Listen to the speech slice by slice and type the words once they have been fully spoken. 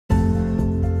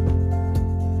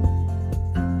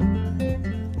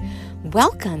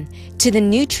Welcome to the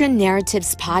Nutri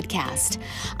Narratives podcast.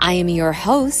 I am your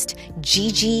host,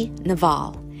 Gigi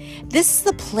Naval. This is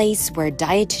the place where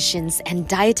dietitians and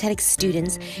dietetic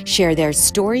students share their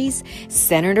stories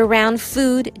centered around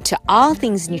food to all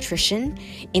things nutrition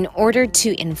in order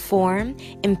to inform,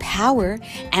 empower,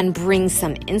 and bring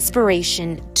some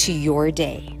inspiration to your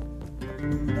day.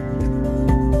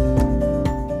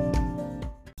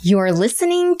 You're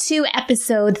listening to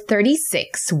episode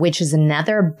 36, which is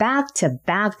another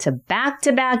back-to-back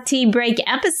tea break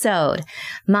episode.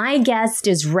 My guest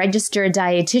is registered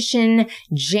dietitian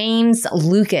James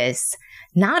Lucas.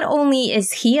 Not only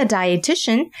is he a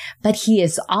dietitian, but he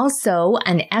is also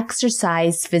an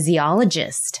exercise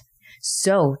physiologist.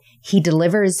 So he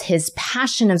delivers his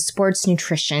passion of sports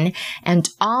nutrition and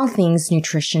all things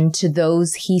nutrition to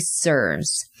those he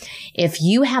serves. If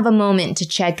you have a moment to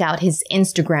check out his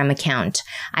Instagram account,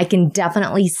 I can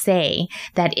definitely say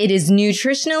that it is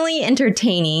nutritionally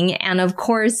entertaining and, of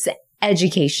course,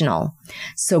 educational.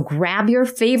 So grab your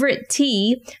favorite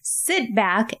tea, sit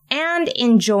back, and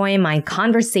enjoy my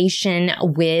conversation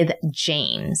with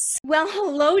James. Well,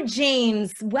 hello,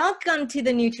 James. Welcome to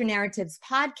the Nutri Narratives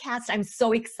podcast. I'm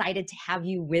so excited to have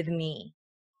you with me.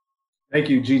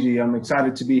 Thank you, Gigi. I'm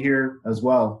excited to be here as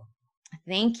well.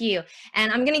 Thank you.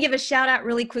 And I'm going to give a shout out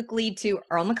really quickly to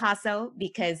Earl Micasso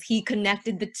because he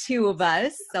connected the two of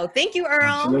us. So thank you, Earl.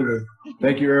 Absolutely.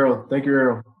 Thank you, Earl. Thank you,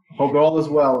 Earl. Hope all is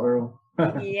well, Earl.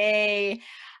 Yay.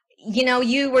 You know,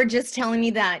 you were just telling me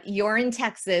that you're in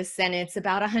Texas and it's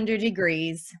about 100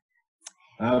 degrees.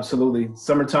 Absolutely.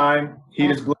 Summertime, heat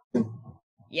is blazing.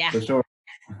 Yeah. For sure.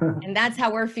 And that's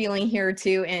how we're feeling here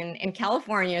too in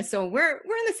California. So we're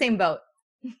in the same boat.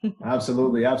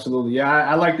 Absolutely. Absolutely. Yeah,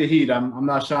 I like the heat. I'm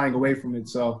not shying away from it.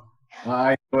 So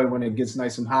I enjoy when it gets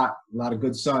nice and hot, a lot of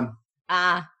good sun.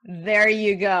 Ah, there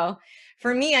you go.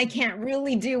 For me, I can't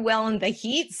really do well in the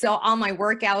heat, so all my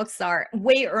workouts are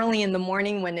way early in the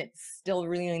morning when it's still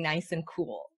really nice and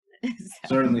cool.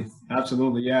 Certainly.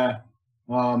 Absolutely. Yeah.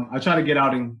 I try to get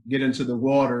out and get into the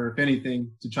water, if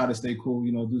anything, to try to stay cool,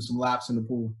 do some laps in the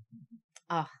pool.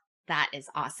 Oh, that is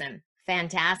awesome.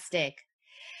 Fantastic.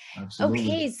 Absolutely.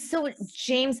 Okay, so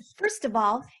James, first of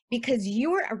all, because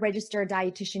you're a registered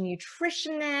dietitian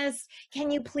nutritionist, can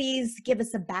you please give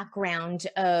us a background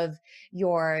of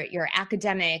your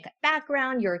academic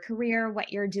background, your career,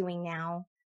 what you're doing now?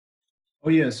 Oh,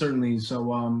 yeah, certainly.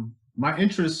 So my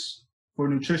interest for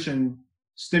nutrition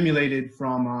stimulated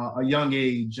from a young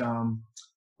age. I'm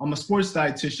a sports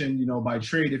dietitian, by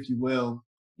trade, if you will.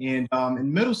 And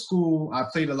in middle school, I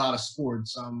played a lot of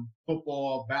sports,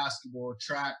 football, basketball,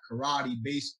 track, karate,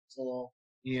 baseball.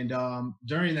 And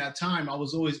during that time, I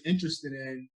was always interested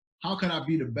in how can I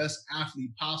be the best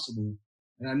athlete possible?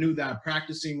 And I knew that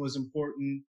practicing was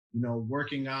important,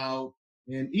 working out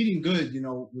and eating good,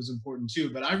 was important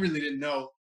too. But I really didn't know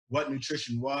what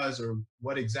nutrition was or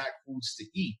what exact foods to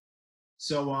eat.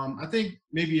 So I think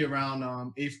maybe around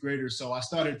 8th grade or so, I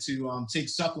started to take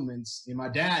supplements. And my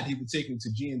dad, he would take me to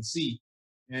GNC.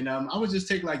 And I would just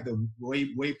take like the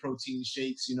whey protein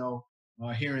shakes,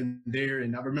 here and there.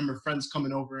 And I remember friends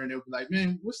coming over and they would be like,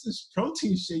 man, what's this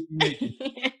protein shake you making?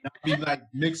 And I'd be like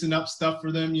mixing up stuff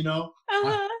for them, I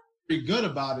felt pretty good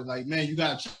about it. Like, man, you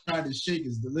got to try this shake.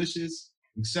 It's delicious,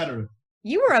 etc.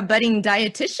 You were a budding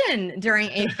dietitian during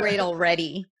 8th grade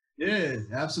already. Yeah,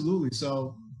 absolutely.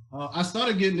 So I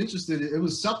started getting interested. It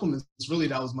was supplements really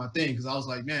that was my thing because I was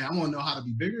like, man, I want to know how to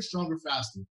be bigger, stronger,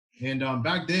 faster. And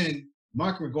back then,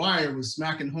 Mark McGwire was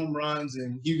smacking home runs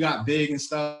and he got big and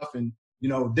stuff. And,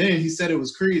 then he said it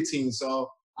was creatine. So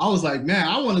I was like, man,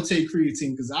 I want to take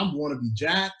creatine because I want to be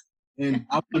jacked and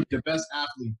I want to be the best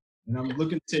athlete. And I'm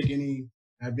looking to take any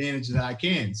advantage that I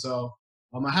can. So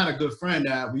I had a good friend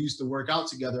that we used to work out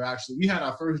together, actually. We had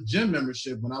our first gym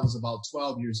membership when I was about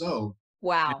 12 years old.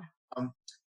 Wow. And,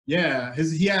 yeah,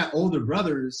 he had older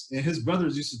brothers, and his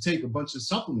brothers used to take a bunch of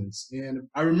supplements. And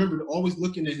I remember always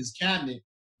looking at his cabinet,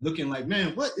 looking like,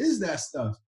 man, what is that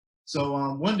stuff? So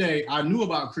one day I knew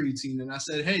about creatine, and I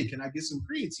said, hey, can I get some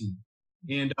creatine?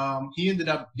 And he ended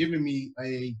up giving me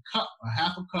a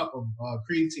half a cup of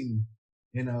creatine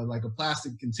in like a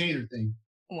plastic container thing.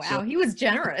 Wow, so, he was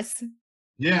generous.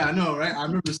 Yeah, I know, right? I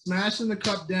remember smashing the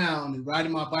cup down and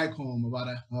riding my bike home about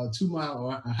a 2 mile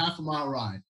or a half a mile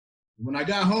ride. When I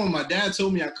got home, my dad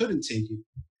told me I couldn't take it.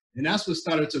 And that's what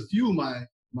started to fuel my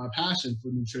passion for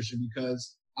nutrition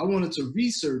because I wanted to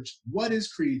research what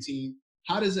is creatine,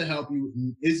 how does it help you,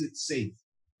 and is it safe?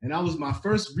 And that was my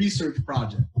first research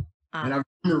project. And I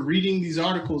remember reading these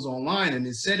articles online and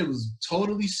it said it was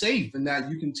totally safe and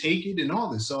that you can take it and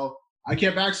all this. So I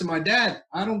kept asking my dad,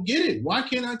 I don't get it. Why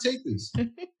can't I take this?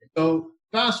 So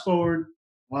fast forward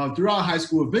throughout high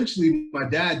school, eventually my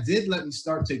dad did let me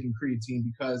start taking creatine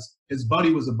because his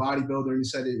buddy was a bodybuilder and he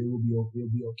said it will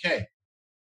be okay.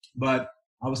 But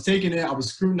I was taking it. I was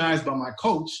scrutinized by my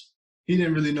coach. He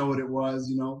didn't really know what it was,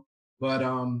 you know. But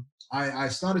I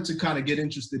started to kind of get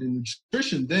interested in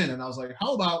nutrition then, and I was like,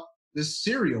 how about this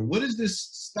cereal? What is this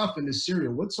stuff in this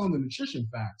cereal? What's on the nutrition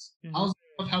facts? How's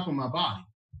it helping my body?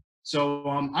 So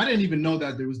I didn't even know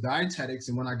that there was dietetics.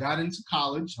 And when I got into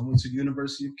college, I went to the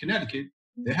University of Connecticut.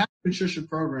 They had a nutrition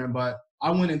program, but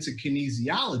I went into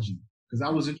kinesiology because I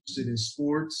was interested in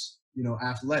sports, you know,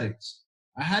 athletics.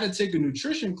 I had to take a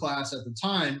nutrition class at the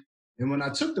time. And when I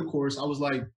took the course, I was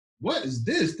like, what is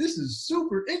this? This is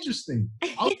super interesting.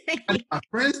 I was inviting my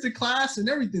friends to class and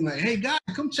everything, like, hey, guys,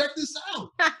 come check this out.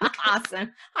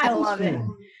 Awesome. I love it.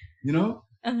 You know?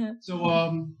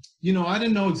 So, you know, I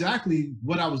didn't know exactly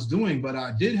what I was doing, but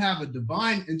I did have a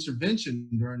divine intervention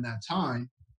during that time.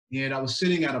 And I was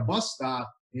sitting at a bus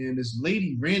stop, and this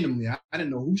lady randomly, I didn't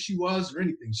know who she was or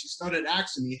anything. She started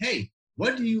asking me, hey,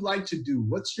 what do you like to do?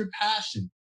 What's your passion?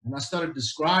 And I started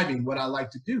describing what I like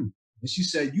to do. And she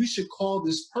said, you should call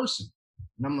this person.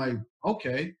 And I'm like,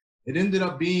 okay. It ended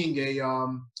up being a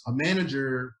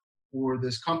manager for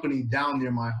this company down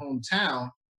near my hometown.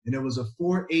 And it was a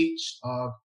 4-H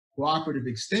cooperative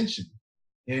extension.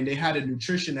 And they had a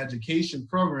nutrition education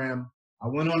program. I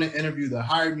went on an interview. They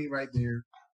hired me right there.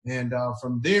 And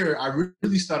from there, I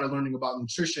really started learning about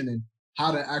nutrition and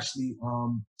how to actually,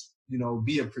 you know,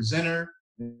 be a presenter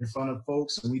in front of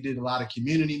folks. And we did a lot of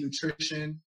community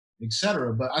nutrition,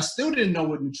 etc. But I still didn't know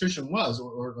what nutrition was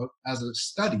or as a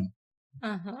study.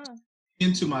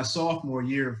 Into my sophomore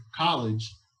year of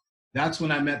college, that's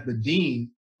when I met the dean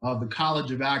of the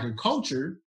College of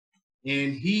Agriculture,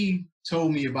 and he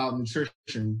told me about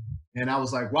nutrition. And I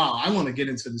was like, wow, I want to get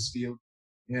into this field.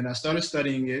 And I started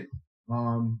studying it.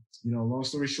 You know, long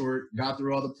story short, got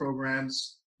through all the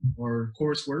programs or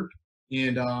coursework.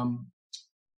 And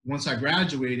once I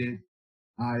graduated,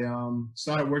 I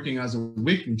started working as a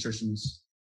WIC nutritionist.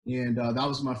 And that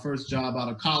was my first job out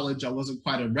of college. I wasn't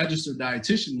quite a registered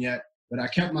dietitian yet, but I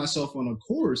kept myself on a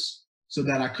course so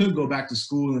that I could go back to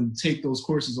school and take those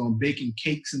courses on baking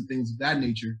cakes and things of that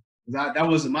nature. That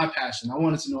wasn't my passion. I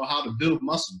wanted to know how to build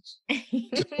muscles.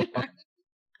 So,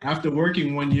 after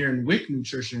working 1 year in WIC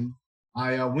nutrition,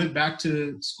 I went back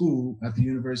to school at the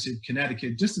University of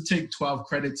Connecticut just to take 12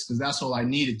 credits because that's all I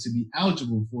needed to be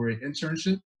eligible for an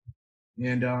internship.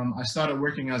 And I started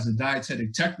working as a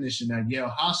dietetic technician at Yale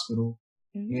Hospital.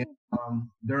 And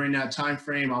during that time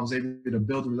frame, I was able to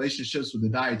build relationships with the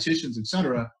dietitians, et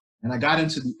cetera. And I got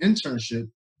into the internship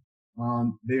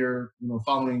there, you know,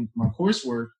 following my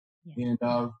coursework, and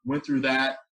went through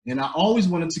that. And I always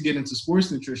wanted to get into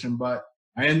sports nutrition, but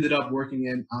I ended up working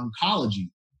in oncology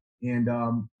and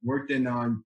worked in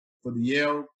for the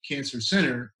Yale Cancer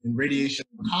Center in radiation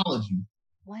oncology.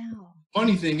 Wow.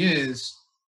 Funny thing is,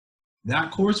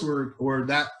 that coursework or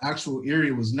that actual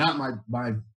area was not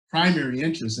my primary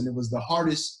interest, and it was the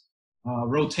hardest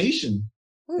rotation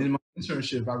in my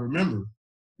internship, I remember.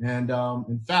 And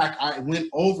in fact, I went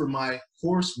over my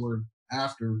coursework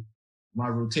after my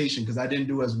rotation because I didn't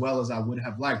do as well as I would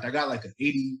have liked. I got like an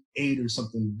 88 or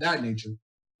something of that nature.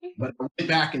 But I went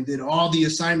back and did all the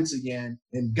assignments again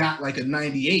and got like a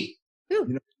 98. You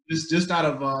know, just out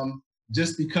of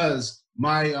just because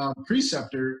my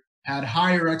preceptor had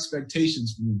higher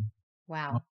expectations for me.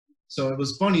 Wow. So it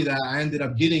was funny that I ended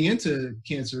up getting into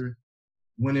cancer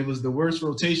when it was the worst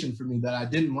rotation for me that I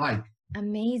didn't like.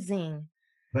 Amazing.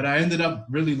 But I ended up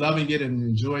really loving it and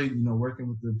enjoyed, you know, working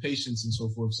with the patients and so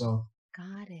forth. So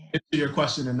got it. To your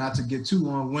question, and not to get too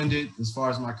long-winded as far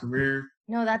as my career.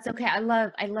 No, that's okay. I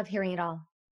love hearing it all.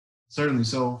 Certainly.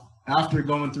 So after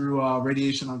going through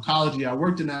radiation oncology, I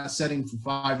worked in that setting for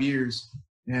 5 years.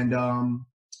 And,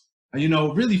 you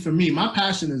know, really for me, my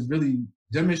passion is really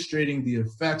demonstrating the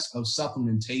effects of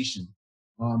supplementation.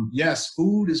 Yes,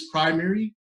 food is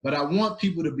primary, but I want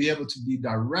people to be able to be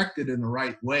directed in the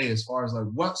right way as far as like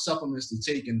what supplements to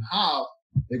take and how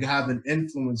they can have an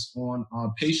influence on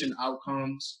patient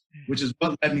outcomes, which is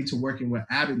what led me to working with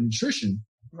Abbott Nutrition.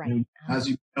 Right. And as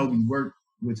you know, we work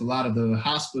with a lot of the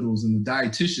hospitals and the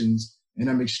dietitians, and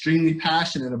I'm extremely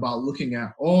passionate about looking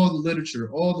at all the literature,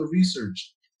 all the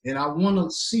research, and I want to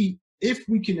see if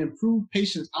we can improve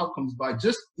patients' outcomes by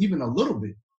just even a little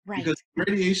bit. Right. Because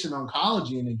radiation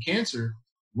oncology and in cancer,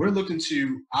 we're looking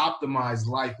to optimize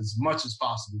life as much as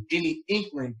possible. Any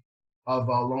inkling of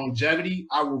longevity,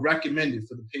 I will recommend it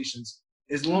for the patients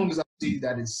as long as I see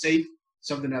that it's safe,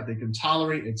 something that they can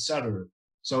tolerate, etc.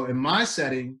 So in my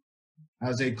setting,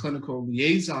 as a clinical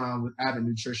liaison with Abbott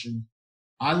Nutrition,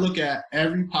 I look at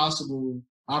every possible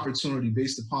opportunity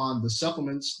based upon the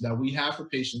supplements that we have for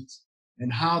patients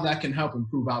and how that can help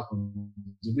improve outcomes.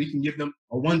 If we can give them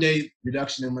a 1-day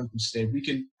reduction in length of stay, if we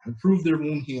can improve their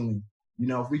wound healing,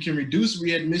 if we can reduce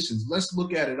readmissions, let's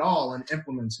look at it all and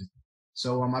implement it.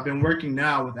 So I've been working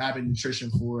now with Abbott Nutrition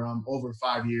for over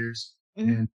 5 years,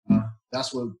 and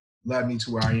that's what led me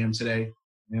to where I am today.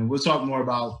 And we'll talk more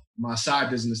about my side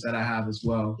business that I have as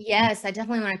well. Yes, I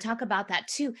definitely want to talk about that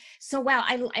too. So, wow,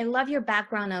 I love your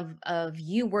background of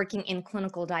you working in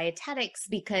clinical dietetics,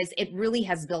 because it really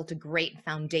has built a great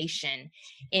foundation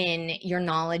in your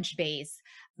knowledge base.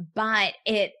 But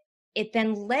it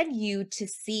then led you to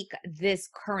seek this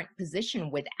current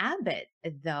position with Abbott,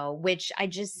 though, which I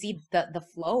just see the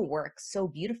flow work so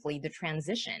beautifully, the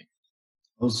transition.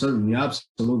 Oh, certainly,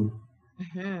 absolutely.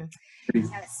 Mhm.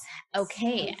 Yes.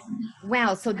 Okay.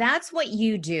 Wow. So that's what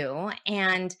you do.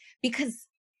 And because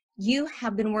you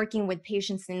have been working with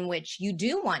patients in which you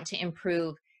do want to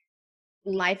improve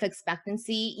life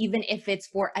expectancy, even if it's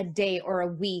for a day or a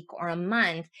week or a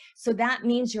month. So that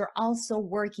means you're also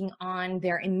working on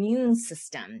their immune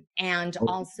system and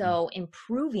also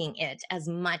improving it as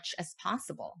much as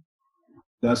possible.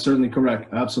 That's certainly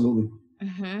correct. Absolutely.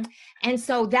 Hmm. And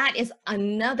so that is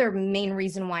another main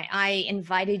reason why I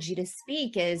invited you to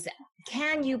speak is,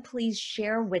 can you please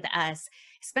share with us,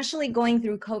 especially going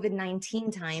through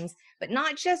COVID-19 times, but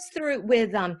not just through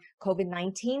with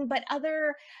COVID-19, but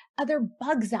other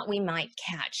bugs that we might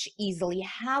catch easily.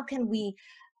 How can we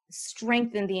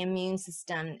strengthen the immune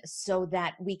system so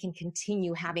that we can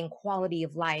continue having quality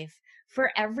of life for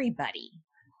everybody?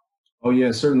 Oh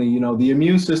yeah, certainly. The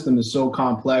immune system is so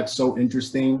complex, so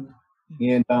interesting,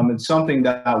 and it's something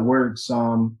that works,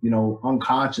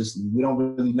 unconsciously. We don't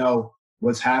really know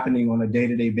what's happening on a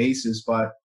day-to-day basis,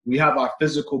 but we have our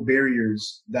physical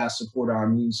barriers that support our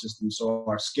immune system. So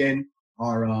our skin,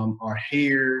 our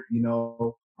hair,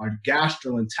 our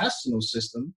gastrointestinal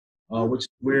system, which is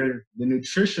where the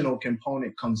nutritional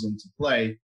component comes into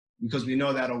play, because we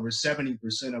know that over 70%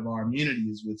 of our immunity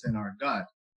is within our gut.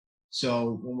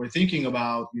 So when we're thinking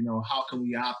about, how can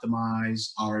we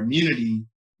optimize our immunity,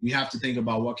 we have to think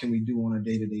about what can we do on a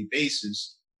day-to-day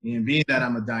basis. And being that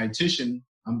I'm a dietitian,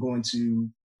 I'm going to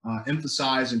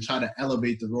emphasize and try to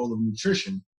elevate the role of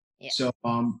nutrition. Yeah. So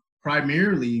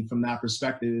primarily from that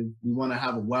perspective, we want to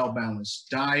have a well-balanced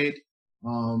diet.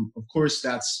 Of course,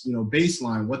 that's,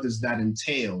 baseline. What does that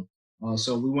entail?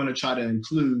 So we want to try to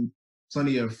include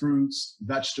plenty of fruits,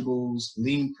 vegetables,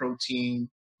 lean protein,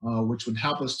 which would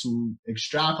help us to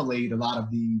extrapolate a lot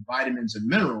of the vitamins and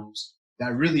minerals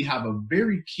that really have a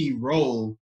very key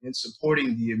role in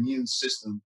supporting the immune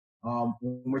system.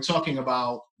 When we're talking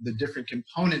about the different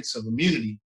components of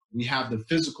immunity, we have the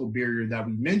physical barrier that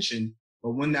we mentioned,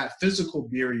 but when that physical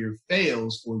barrier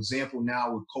fails, for example,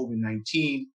 now with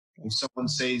COVID-19, if someone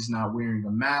says not wearing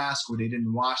a mask or they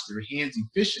didn't wash their hands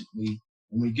efficiently,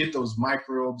 and we get those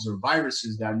microbes or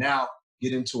viruses that now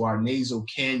get into our nasal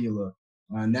cannula,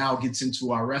 now gets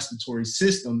into our respiratory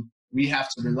system, we have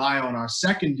to rely on our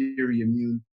secondary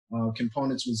immune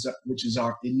components, which is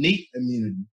our innate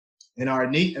immunity. And our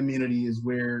innate immunity is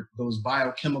where those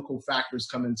biochemical factors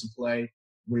come into play,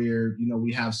 where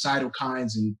we have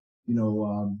cytokines and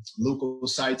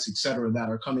leukocytes, et cetera, that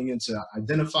are coming in to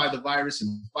identify the virus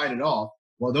and fight it off.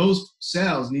 Well, those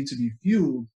cells need to be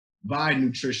fueled by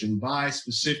nutrition, by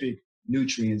specific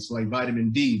nutrients like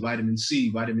vitamin D, vitamin C,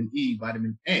 vitamin E,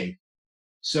 vitamin A.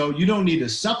 So you don't need a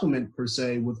supplement per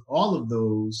se with all of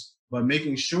those, but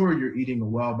making sure you're eating a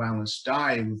well-balanced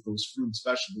diet with those fruits,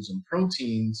 vegetables, and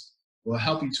proteins will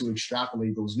help you to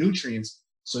extrapolate those nutrients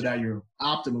so that you're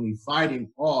optimally fighting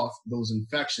off those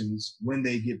infections when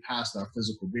they get past our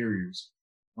physical barriers.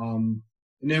 And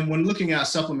then when looking at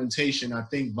supplementation, I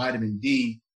think vitamin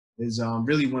D is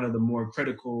really one of the more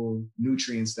critical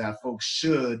nutrients that folks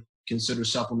should consider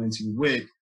supplementing with.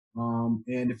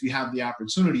 And if you have the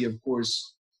opportunity, of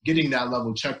course, getting that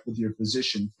level checked with your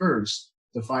physician first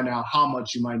to find out how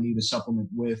much you might need a supplement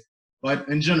with. But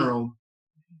in general,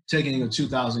 taking a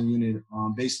 2,000 unit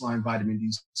baseline vitamin D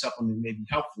supplement may be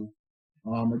helpful.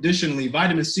 Additionally,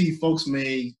 vitamin C, folks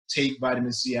may take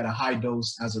vitamin C at a high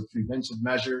dose as a preventive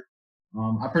measure.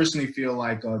 I personally feel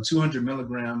like 200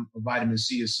 milligram of vitamin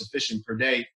C is sufficient per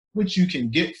day, which you can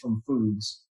get from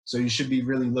foods. So you should be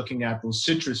really looking at those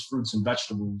citrus fruits and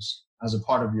vegetables as a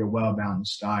part of your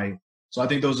well-balanced diet. So I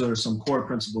think those are some core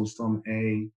principles from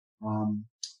a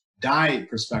diet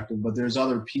perspective, but there's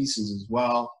other pieces as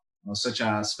well, such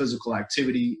as physical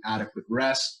activity, adequate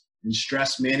rest, and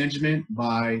stress management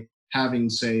by having,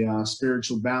 say,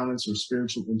 spiritual balance or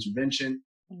spiritual intervention,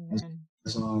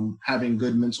 as having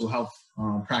good mental health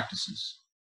practices.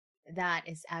 That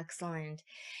is excellent.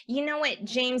 You know what,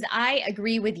 James, I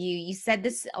agree with you. You said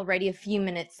this already a few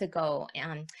minutes ago,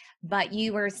 but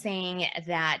you were saying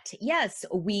that, yes,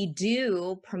 we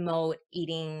do promote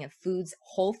eating foods,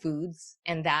 whole foods,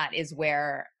 and that is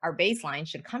where our baseline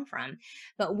should come from.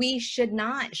 But we should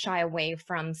not shy away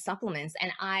from supplements.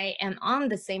 And I am on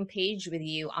the same page with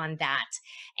you on that.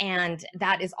 And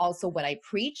that is also what I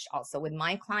preach, also with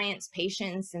my clients,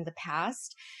 patients in the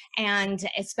past. And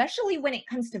especially when it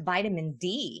comes to vitamin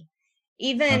D,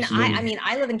 even I Absolutely. mean,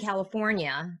 I live in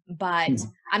California, but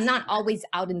I'm not always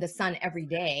out in the sun every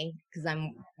day because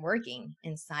I'm working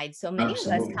inside. So many of us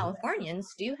Absolutely.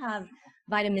 Californians do have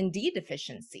vitamin D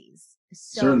deficiencies.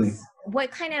 So Certainly.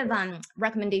 what kind of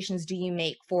recommendations do you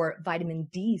make for vitamin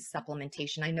D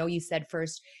supplementation? I know you said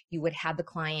first you would have the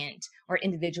client or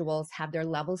individuals have their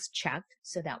levels checked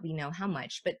so that we know how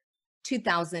much, but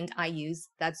 2000 IUs,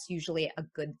 that's usually a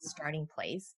good starting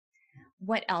place.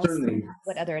 What else, Certainly.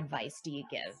 what other advice do you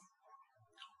give?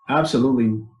 Absolutely.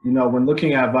 You know, when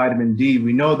looking at vitamin D,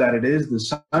 we know that it is the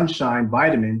sunshine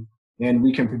vitamin, and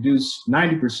we can produce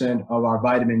 90% of our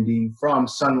vitamin D from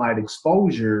sunlight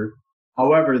exposure.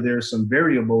 However, there are some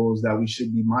variables that we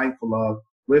should be mindful of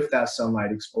with that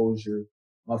sunlight exposure.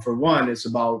 For one, it's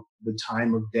about the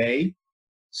time of day.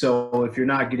 So if you're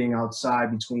not getting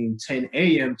outside between 10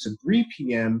 a.m. to 3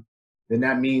 p.m., then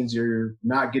that means you're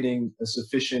not getting a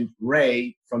sufficient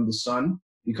ray from the sun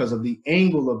because of the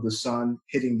angle of the sun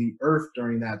hitting the earth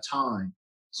during that time.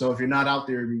 So if you're not out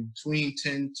there between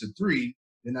 10 to 3,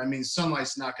 then that means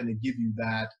sunlight's not going to give you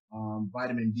that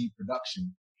vitamin D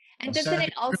production. And doesn't it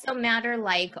Second, also matter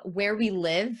like where we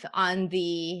live on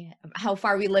how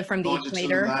far we live from the longitude,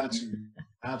 equator? latitude.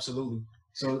 Absolutely.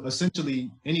 So essentially,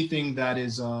 anything that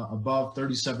is above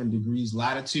 37 degrees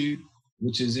latitude,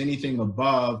 which is anything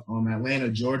above Atlanta,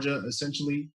 Georgia,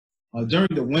 essentially, during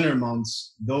the winter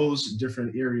months, those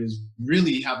different areas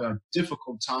really have a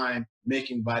difficult time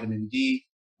making vitamin D.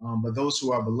 But those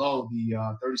who are below the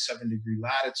 37-degree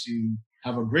latitude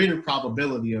have a greater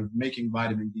probability of making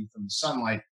vitamin D from the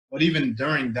sunlight. But even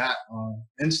during that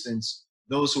instance,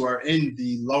 those who are in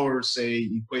the lower, say,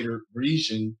 equator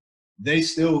region, they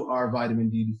still are vitamin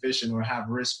D deficient or have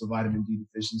risk for vitamin D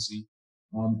deficiency.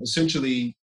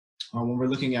 Essentially, when we're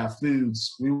looking at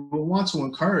foods, we will want to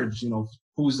encourage,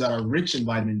 foods that are rich in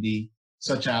vitamin D,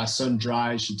 such as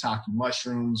sun-dried shiitake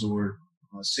mushrooms or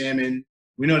salmon.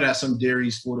 We know that some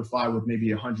dairies fortify with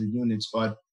maybe 100 units,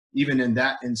 but even in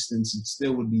that instance, it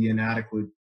still would be inadequate.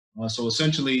 So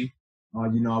essentially, I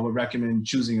would recommend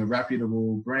choosing a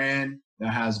reputable brand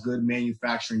that has good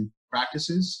manufacturing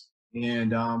practices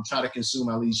and try to consume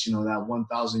at least, that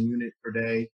 1,000 unit per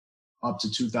day up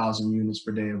to 2,000 units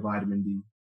per day of vitamin D.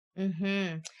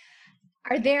 Mm-hmm.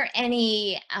 Are there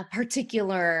any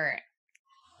particular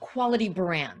quality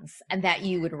brands that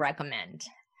you would recommend?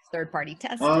 Third-party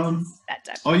tested, Um, that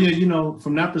type oh of. yeah,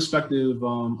 from that perspective,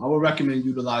 I would recommend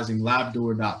utilizing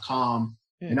labdoor.com,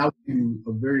 and Mm. I'll give you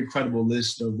a very credible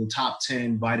list of the top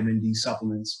 10 vitamin D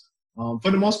supplements.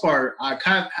 For the most part, I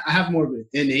have more of an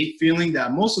innate feeling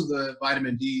that most of the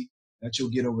vitamin D that you'll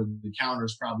get over the counter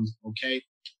is probably okay.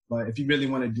 But if you really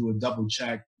want to do a double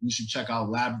check, you should check out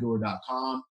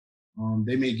labdoor.com.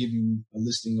 They may give you a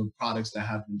listing of products that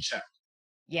have been checked.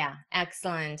 Yeah,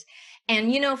 excellent.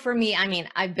 And for me, I mean,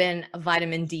 I've been a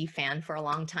vitamin D fan for a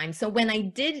long time. So when I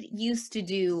did used to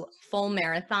do full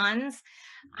marathons,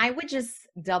 I would just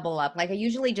double up. Like I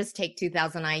usually just take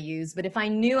 2000 IUs, but if I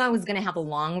knew I was going to have a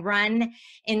long run,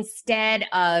 instead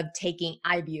of taking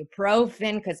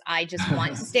ibuprofen, because I just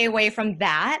want to stay away from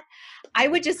that, I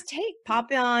would just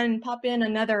pop in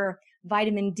another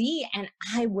vitamin D and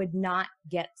I would not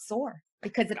get sore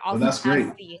because it Well, also that's has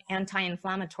great. the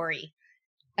anti-inflammatory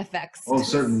effects Oh, too.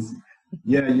 certainly.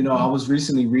 Yeah, I was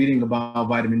recently reading about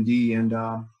vitamin D, and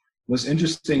what's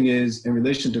interesting is in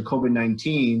relation to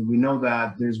COVID-19, we know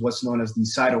that there's what's known as the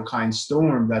cytokine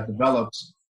storm that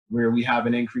develops where we have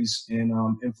an increase in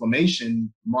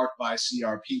inflammation marked by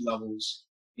CRP levels.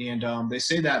 And they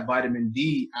say that vitamin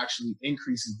D actually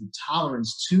increases the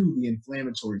tolerance to the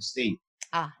inflammatory state.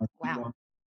 Ah, You wow. know,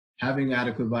 having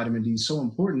adequate vitamin D is so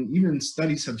important. Even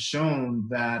studies have shown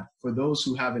that for those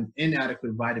who have an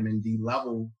inadequate vitamin D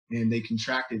level and they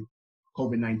contracted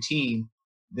COVID-19,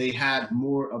 they had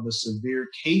more of a severe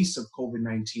case of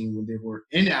COVID-19 when they were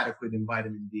inadequate in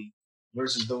vitamin D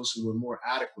versus those who were more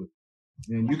adequate.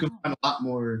 And you can find a lot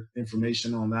more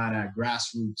information on that at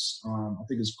Grassroots. I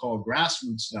think it's called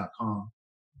grassroots.com.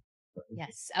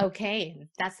 Yes. Okay.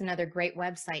 That's another great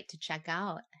website to check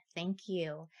out. Thank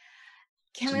you.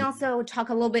 Can we also talk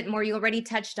a little bit more? You already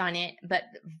touched on it, but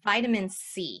vitamin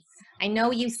C. I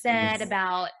know you said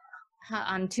about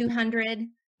 200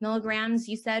 milligrams,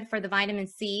 you said, for the vitamin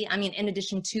C. I mean, in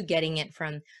addition to getting it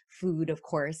from food, of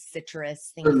course,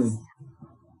 citrus, Certainly. things.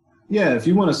 Yeah, if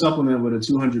you want to supplement with a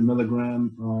 200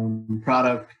 milligram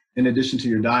product in addition to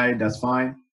your diet, that's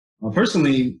fine.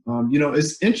 Personally,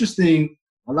 it's interesting.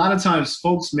 A lot of times,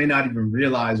 folks may not even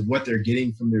realize what they're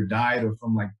getting from their diet or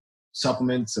from like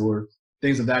supplements or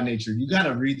things of that nature. You got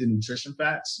to read the nutrition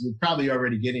facts. You're probably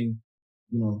already getting,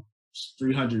 you know,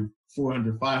 300,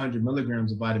 400, 500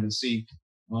 milligrams of vitamin C.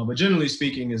 But generally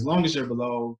speaking, as long as you're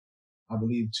below, I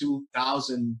believe,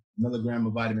 2,000 milligram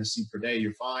of vitamin C per day,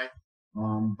 you're fine.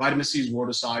 Vitamin C is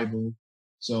water soluble,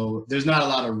 so there's not a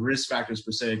lot of risk factors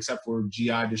per se, except for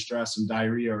GI distress and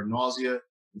diarrhea or nausea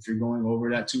if you're going over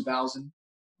that 2,000.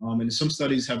 And some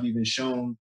studies have even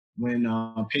shown when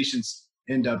patients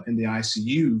end up in the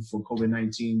ICU for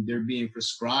COVID-19, they're being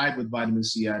prescribed with vitamin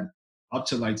C at up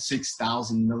to like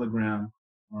 6,000 milligram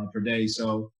per day.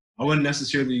 So I wouldn't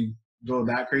necessarily go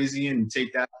that crazy and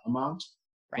take that amount,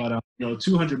 Right. but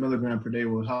 200 milligram per day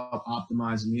will help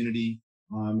optimize immunity.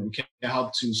 It can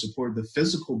help to support the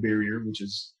physical barrier, which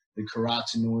is the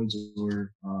carotenoids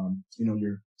or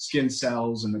your skin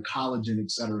cells and the collagen,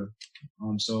 etc.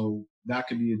 So that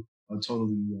could be a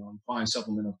totally fine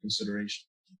supplement of consideration.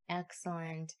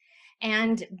 Excellent.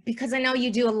 And because I know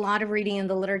you do a lot of reading in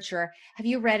the literature, have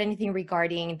you read anything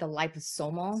regarding the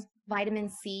liposomal vitamin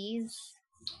C's?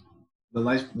 The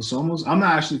liposomals, I'm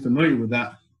not actually familiar with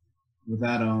that. With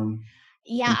that,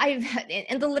 Yeah, I've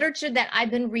in the literature that I've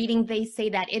been reading, they say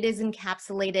that it is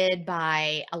encapsulated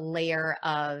by a layer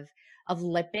of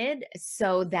lipid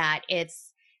so that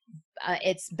it's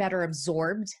better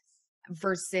absorbed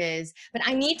versus, but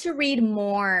I need to read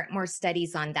more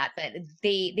studies on that. But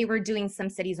they were doing some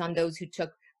studies on those who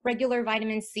took regular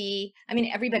vitamin C. I mean,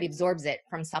 everybody absorbs it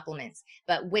from supplements,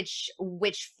 but which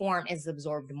form is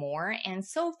absorbed more? And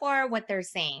so far, what they're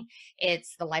saying,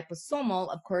 it's the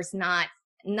liposomal, of course, not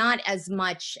as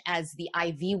much as the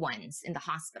IV ones in the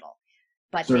hospital,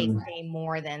 but they certainly, say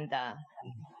more than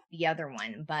the other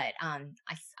one. But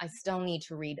I still need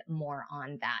to read more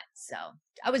on that. So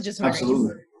I was just wondering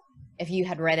absolutely. if you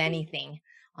had read anything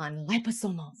on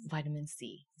liposomal vitamin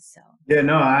C. So Yeah,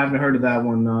 no, I haven't heard of that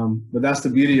one. But that's the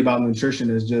beauty about nutrition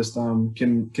is just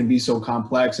can be so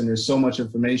complex and there's so much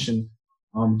information.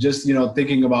 Just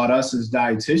thinking about us as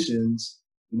dietitians,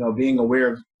 being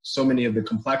aware of so many of the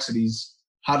complexities.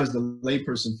 How does the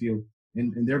layperson feel?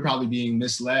 And they're probably being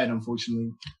misled,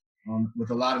 unfortunately, with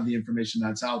a lot of the information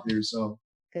that's out there. So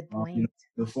good uh, you know, point.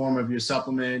 the form of your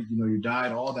supplement, your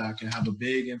diet, all that can have a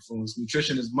big influence.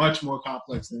 Nutrition is much more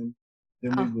complex than we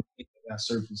Oh, would think at that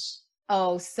surface.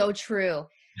 oh, so true.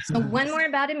 So one more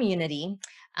about immunity.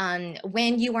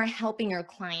 When you are helping your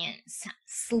clients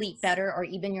sleep better or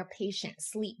even your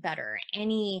patients sleep better,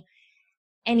 any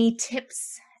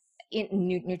tips in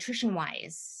nutrition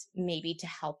wise, maybe to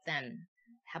help them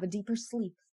have a deeper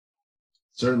sleep?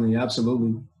 Certainly,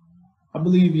 absolutely. I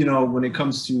believe, when it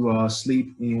comes to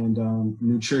sleep and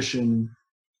nutrition,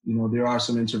 there are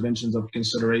some interventions of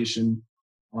consideration.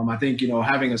 I think,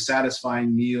 having a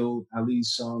satisfying meal at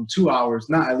least 2 hours,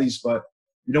 not at least, but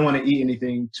you don't want to eat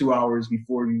anything 2 hours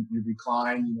before you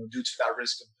recline, due to that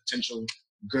risk of potential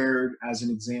GERD, as an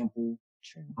example.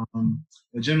 True.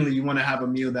 But generally, you want to have a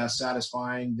meal that's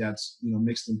satisfying, that's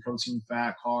mixed in protein,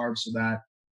 fat, carbs, so that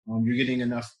you're getting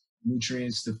enough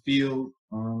nutrients to feel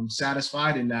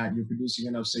satisfied, and that you're producing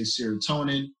enough, say,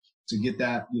 serotonin to get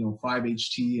that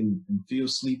 5-HT and feel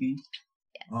sleepy.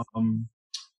 Yes. Um,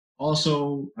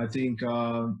 Also, I think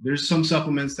there's some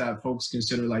supplements that folks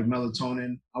consider like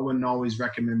melatonin. I wouldn't always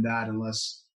recommend that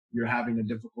unless you're having a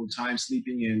difficult time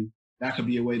sleeping, and that could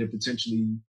be a way to potentially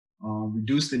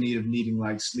reduce the need of needing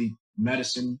like sleep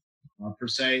medicine per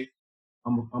se.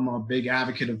 I'm a big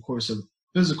advocate, of course, of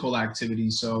physical activity.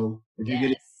 So if you're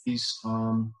getting Yes. these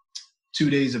 2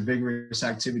 days of vigorous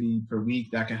activity per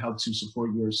week, that can help to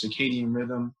support your circadian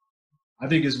rhythm. I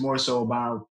think it's more so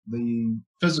about the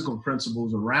physical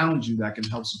principles around you that can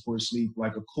help support sleep,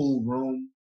 like a cool room,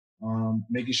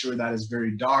 making sure that it's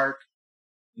very dark,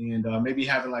 and maybe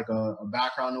having like a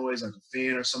background noise, like a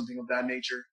fan or something of that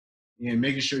nature, and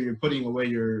making sure you're putting away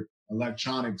your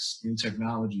electronics and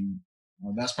technology.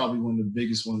 That's probably one of the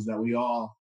biggest ones that we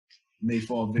all may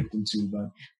fall victim to, but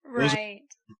those are Right.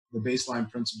 the baseline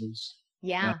principles. Uh,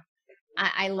 Yeah.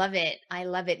 I love it. I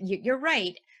love it. You're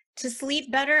right. To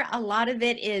sleep better, a lot of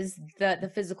it is the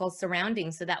physical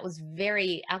surroundings. So that was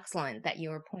very excellent that you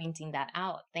were pointing that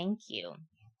out. Thank you.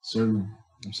 Certainly,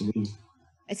 absolutely.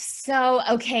 So,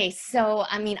 okay. So,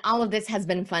 I mean, all of this has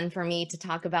been fun for me to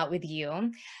talk about with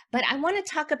you, but I want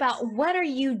to talk about what are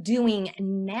you doing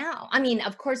now? I mean,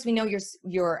 of course, we know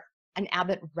you're an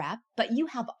Abbott rep, but you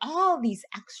have all these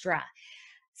extra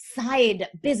side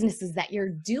businesses that you're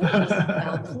doing as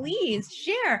well. Please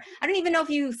share. I don't even know if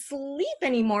you sleep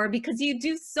anymore because you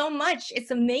do so much.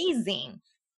 It's amazing.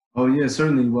 Oh yeah,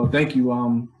 certainly. Well, thank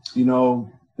you.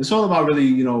 It's all about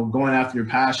really, going after your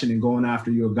passion and going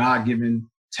after your God-given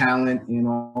talent, and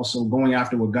also going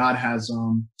after what God has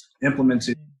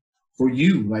implemented for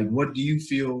you. Like, what do you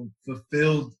feel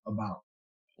fulfilled about?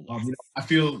 Yes. I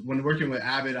feel when working with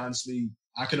Abbott, honestly,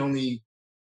 I could only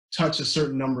touch a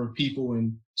certain number of people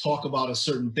and talk about a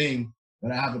certain thing,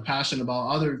 but I have a passion about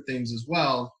other things as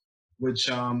well,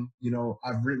 which,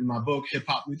 I've written my book, Hip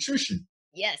Hop Nutrition.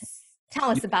 Yes.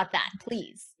 Tell us about that,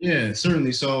 please. Yeah,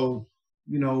 certainly. So,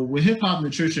 with Hip Hop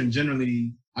Nutrition,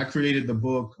 generally, I created the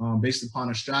book based upon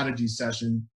a strategy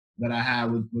session that I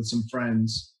had with some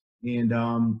friends. And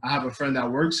I have a friend that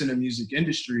works in the music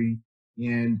industry,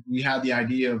 and we had the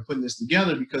idea of putting this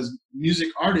together because music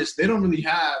artists, they don't really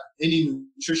have any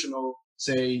nutritional,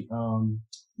 say,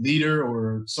 leader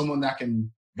or someone that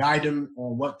can guide them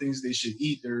on what things they should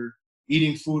eat. They're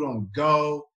eating food on the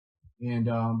go, and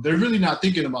they're really not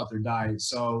thinking about their diet.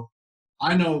 So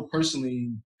I know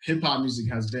personally, hip hop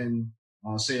music has been,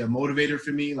 say, a motivator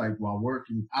for me, like while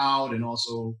working out, and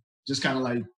also just kind of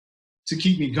like to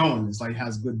keep me going. It's like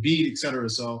has good beat, etc.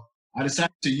 So I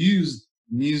decided to use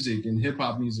music and hip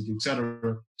hop music,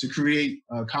 etc., to create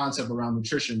a concept around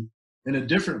nutrition in a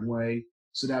different way,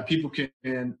 so that people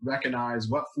can recognize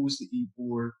what foods to eat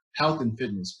for health and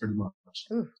fitness, pretty much.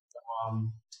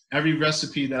 Every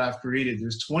recipe that I've created,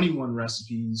 there's 21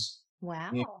 recipes.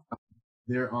 Wow.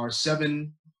 There are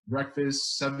 7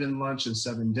 breakfast, 7 lunch, and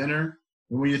 7 dinner.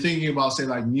 And when you're thinking about, say,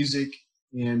 like music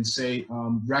and, say,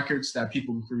 records that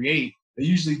people create, they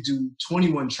usually do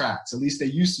 21 tracks. At least they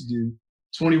used to do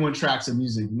 21 tracks of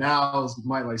music. Now it's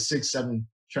might like 6, 7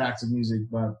 tracks of music.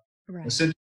 But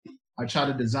essentially, I try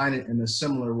to design it in a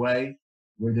similar way,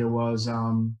 where there was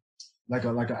like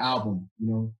an album,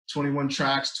 21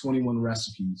 tracks, 21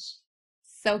 recipes.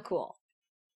 So cool.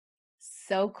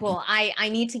 So cool. I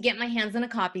need to get my hands on a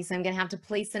copy, so I'm gonna have to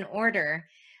place an order.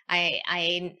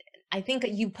 I think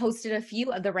you posted a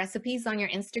few of the recipes on your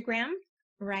Instagram,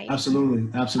 right? Absolutely.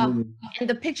 And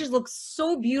the pictures look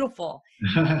so beautiful,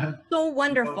 so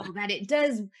wonderful, that it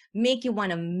does make you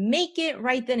want to make it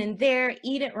right then and there,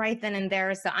 eat it right then and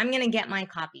there. So I'm gonna get my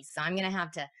copy. So I'm gonna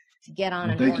have to get on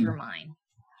and order mine.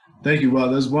 Thank you. Well,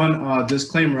 there's one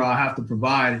disclaimer I have to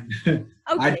provide.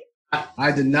 Okay.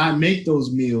 I did not make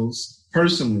those meals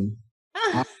personally.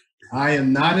 I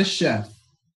am not a chef.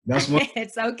 That's one.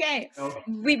 It's okay.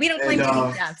 We don't claim to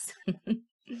be chefs.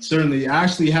 Certainly. I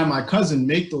actually had my cousin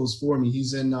make those for me.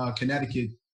 He's in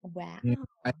Connecticut. Wow.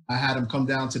 I had him come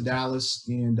down to Dallas,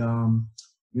 and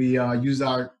we used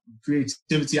our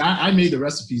creativity. I made the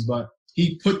recipes, but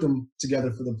he put them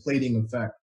together for the plating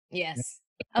effect. Yes.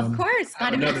 Of course. It's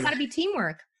got to be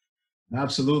teamwork.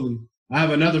 Absolutely. I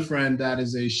have another friend that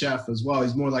is a chef as well.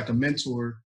 He's more like a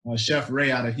mentor, Chef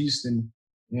Ray out of Houston.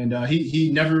 And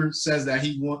he never says that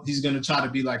he's going to try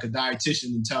to be like a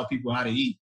dietitian and tell people how to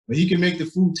eat. But he can make the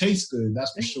food taste good,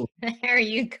 that's for sure. There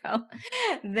you go.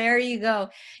 There you go.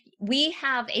 We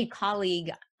have a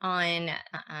colleague in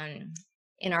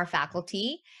our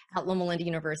faculty at Loma Linda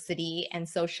University. And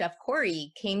so Chef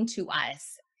Corey came to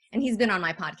us, and he's been on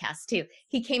my podcast too.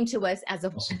 He came to us as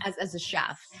a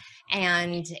chef.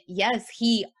 And yes,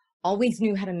 he always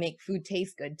knew how to make food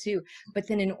taste good too. But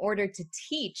then in order to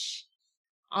teach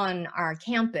on our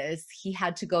campus, he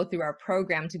had to go through our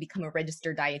program to become a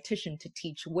registered dietitian to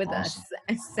teach with us.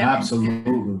 So,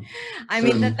 absolutely. I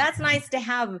mean, that's nice to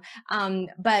have,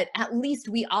 but at least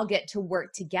we all get to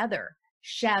work together,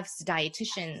 chefs,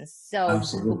 dietitians. So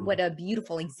absolutely. What a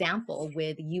beautiful example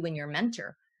with you and your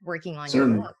mentor working on your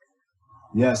book.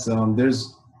 Yes,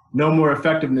 there's no more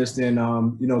effectiveness than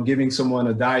giving someone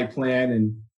a diet plan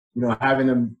and having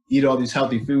them eat all these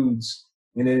healthy foods,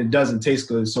 and then it doesn't taste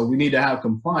good. So we need to have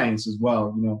compliance as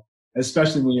well,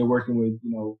 especially when you're working with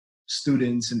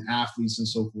students and athletes and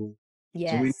so forth.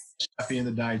 Yes. So we need the chef and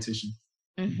the dietitian.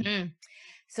 Mm-hmm.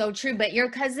 So true. But your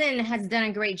cousin has done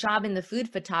a great job in the food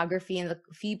photography and the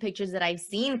few pictures that I've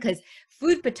seen, because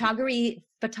food photography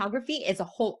is a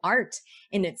whole art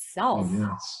in itself.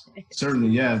 Oh, yes. Certainly.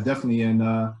 Yeah, definitely. And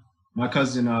my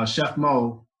cousin, Chef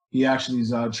Mo, he actually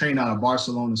is trained out of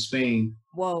Barcelona, Spain.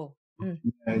 Whoa.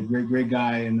 Yeah, great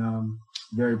guy, and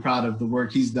very proud of the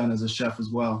work he's done as a chef as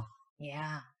well.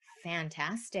 Yeah,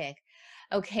 fantastic.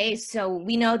 Okay, so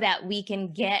we know that we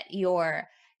can get your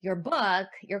book,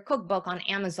 your cookbook, on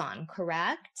Amazon,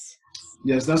 correct?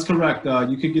 Yes, that's correct.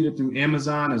 You can get it through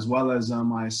Amazon as well as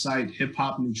my site,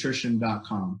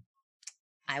 hiphopnutrition.com.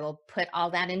 I will put all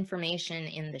that information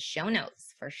in the show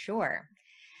notes for sure.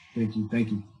 Thank you. Thank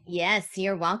you. Yes,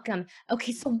 you're welcome.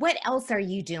 Okay, so what else are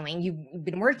you doing? You've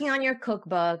been working on your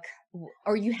cookbook,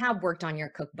 or you have worked on your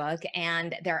cookbook,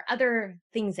 and there are other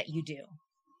things that you do.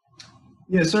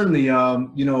 Yeah, certainly. I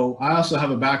also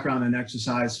have a background in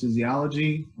exercise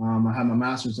physiology. I have my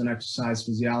master's in exercise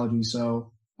physiology.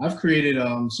 So I've created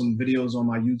some videos on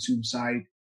my YouTube site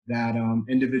that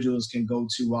individuals can go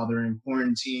to while they're in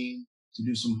quarantine to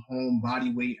do some home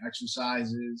body weight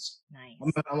exercises.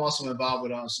 Nice. I'm also involved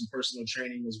with some personal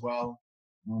training as well.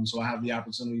 So I have the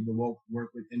opportunity to work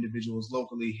with individuals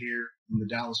locally here in the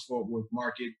Dallas-Fort Worth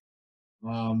market.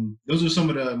 Those are some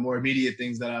of the more immediate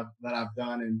things that I've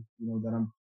done and that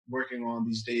I'm working on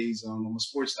these days. I'm a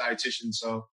sports dietitian,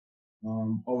 so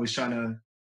always trying to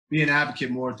be an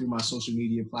advocate more through my social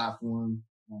media platform,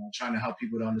 trying to help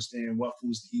people to understand what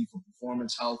foods to eat for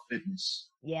performance, health, fitness.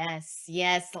 Yes,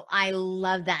 yes, I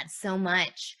love that so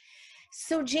much.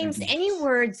 So, James, any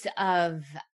words of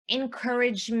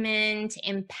encouragement,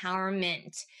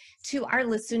 empowerment to our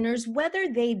listeners,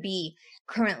 whether they be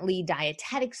currently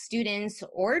dietetic students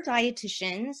or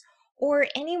dietitians, or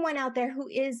anyone out there who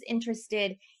is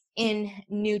interested in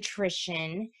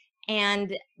nutrition,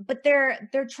 but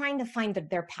they're trying to find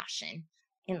their passion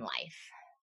in life?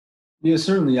 Yeah,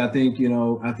 certainly. I think,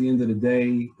 at the end of the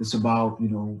day, it's about,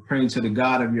 praying to the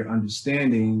God of your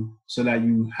understanding so that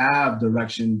you have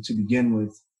direction to begin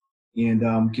with, and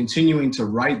continuing to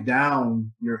write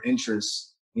down your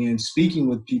interests and speaking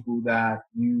with people that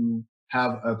you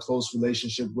have a close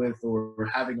relationship with, or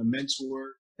having a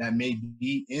mentor that may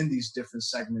be in these different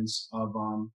segments of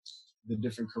the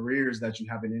different careers that you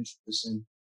have an interest in.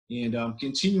 And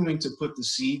continuing to put the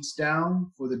seeds down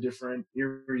for the different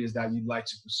areas that you'd like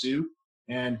to pursue,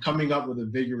 and coming up with a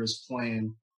vigorous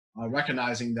plan,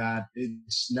 recognizing that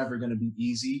it's never going to be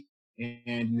easy,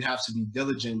 and you have to be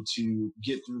diligent to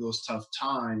get through those tough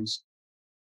times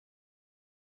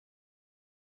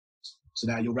so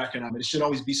that you'll recognize it should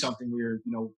always be something where,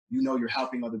 you're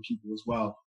helping other people as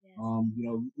well.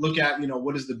 Yeah. Look at,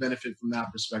 what is the benefit from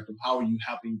that perspective? How are you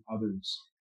helping others?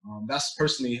 That's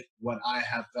personally what I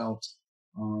have felt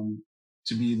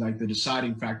to be like the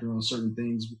deciding factor on certain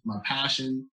things. My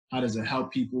passion, how does it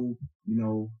help people,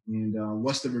 and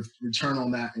what's the return on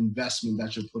that investment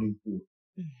that you're putting forth?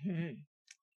 Mm-hmm.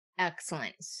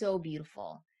 Excellent. So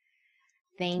beautiful.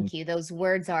 Thank you. Those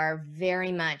words are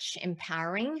very much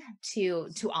empowering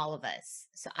to all of us.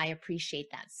 So I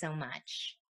appreciate that so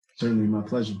much. Certainly, my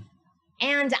pleasure.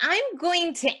 And I'm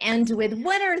going to end with,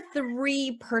 what are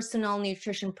 3 personal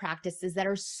nutrition practices that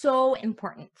are so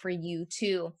important for you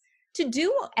to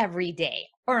do every day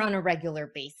or on a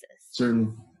regular basis?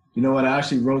 Certainly. You know what? I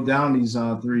actually wrote down these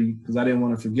 3 because I didn't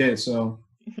want to forget. So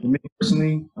for me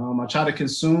personally, I try to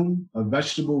consume a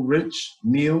vegetable-rich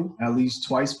meal at least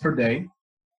twice per day.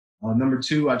 Number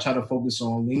 2, I try to focus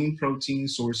on lean protein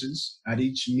sources at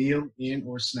each meal and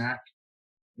or snack.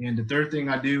 And the 3rd thing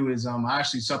I do is I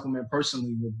actually supplement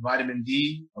personally with vitamin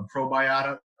D, a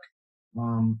probiotic,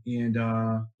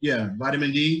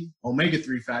 vitamin D,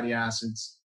 omega-3 fatty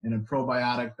acids, and a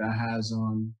probiotic that has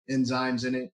enzymes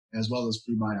in it, as well as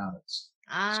prebiotics.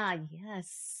 Ah,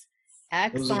 yes.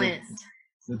 Excellent.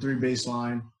 The 3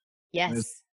 baseline. Yes.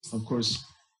 Is, of course,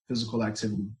 physical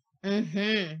activity.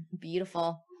 Mm-hmm.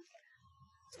 Beautiful.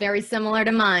 It's very similar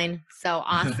to mine. So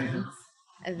awesome.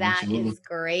 That is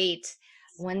great.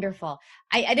 Wonderful.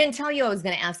 I didn't tell you I was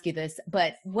going to ask you this,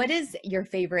 but what is your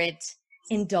favorite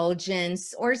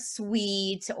indulgence or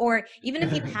sweet, or even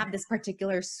if you have this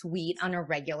particular sweet on a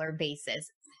regular basis,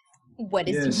 what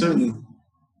is Yeah, certainly.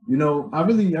 I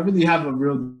really have a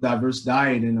real diverse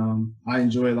diet, and I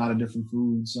enjoy a lot of different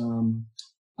foods.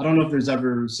 I don't know if there's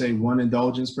ever, say, one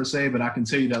indulgence per se, but I can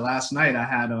tell you that last night I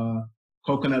had a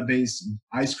coconut-based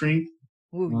ice cream.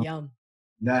 Ooh, yum.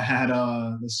 That had,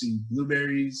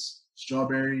 blueberries,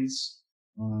 strawberries,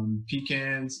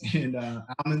 pecans, and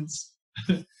almonds.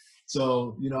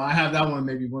 So, I have that one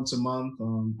maybe once a month.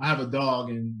 I have a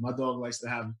dog, and my dog likes to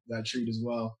have that treat as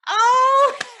well.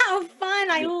 Oh, how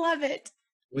fun. I love it.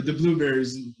 With the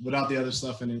blueberries, without the other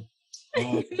stuff in it.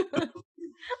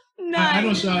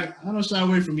 Nice. I don't shy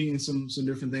away from eating some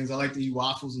different things. I like to eat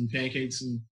waffles and pancakes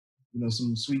and,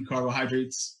 some sweet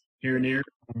carbohydrates here and there.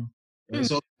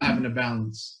 It's all having a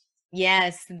balance.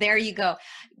 Yes, there you go.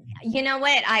 You know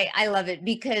what? I love it,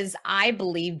 because I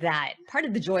believe that part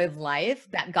of the joy of life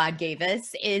that God gave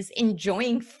us is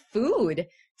enjoying food.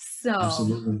 So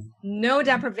Absolutely. No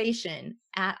deprivation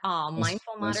at all.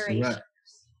 Mindful moderation. Correct.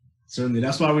 Certainly.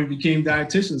 That's why we became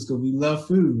dietitians, because we love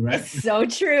food, right? It's so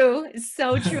true. It's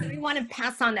so true. We want to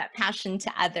pass on that passion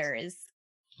to others.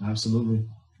 Absolutely.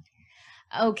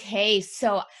 Okay,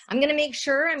 so I'm going to make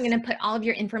sure I'm going to put all of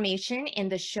your information in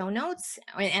the show notes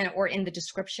or in the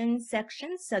description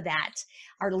section so that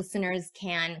our listeners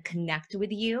can connect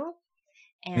with you.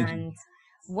 Thank you. And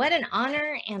what an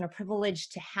honor and a privilege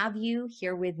to have you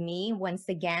here with me once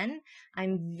again.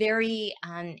 I'm very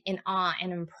in awe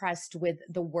and impressed with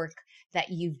the work that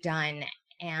you've done.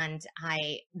 And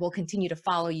I will continue to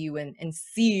follow you and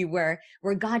see where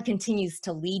God continues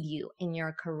to lead you in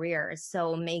your career.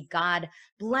 So may God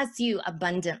bless you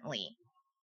abundantly.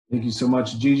 Thank you so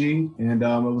much, Gigi. And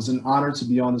it was an honor to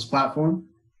be on this platform.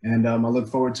 And I look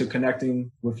forward to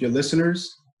connecting with your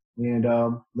listeners and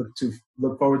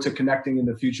look forward to connecting in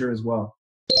the future as well.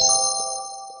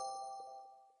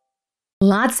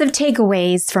 Lots of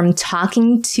takeaways from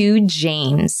talking to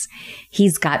James.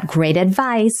 He's got great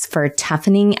advice for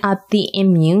toughening up the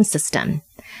immune system.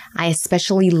 I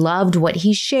especially loved what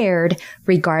he shared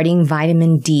regarding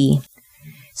vitamin D.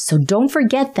 So don't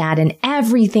forget that and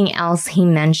everything else he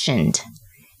mentioned.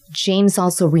 James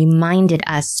also reminded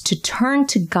us to turn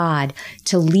to God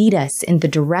to lead us in the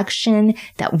direction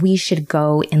that we should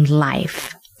go in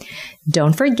life.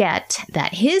 Don't forget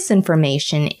that his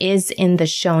information is in the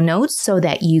show notes so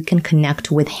that you can connect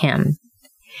with him.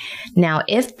 Now,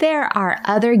 if there are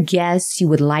other guests you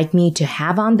would like me to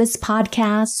have on this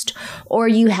podcast, or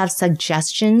you have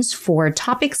suggestions for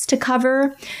topics to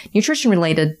cover,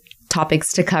 nutrition-related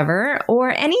topics to cover,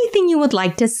 or anything you would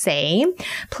like to say,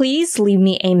 please leave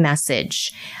me a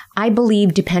message. I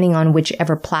believe depending on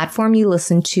whichever platform you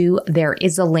listen to, there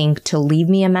is a link to leave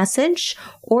me a message,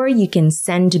 or you can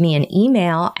send me an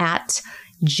email at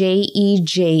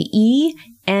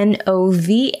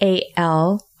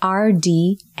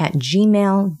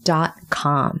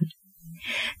jejenovalrd@gmail.com.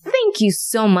 Thank you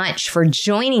so much for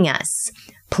joining us.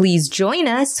 Please join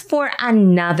us for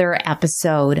another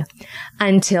episode.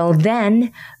 Until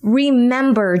then,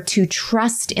 remember to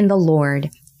trust in the Lord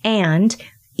and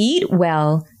eat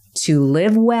well to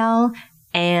live well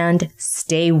and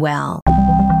stay well.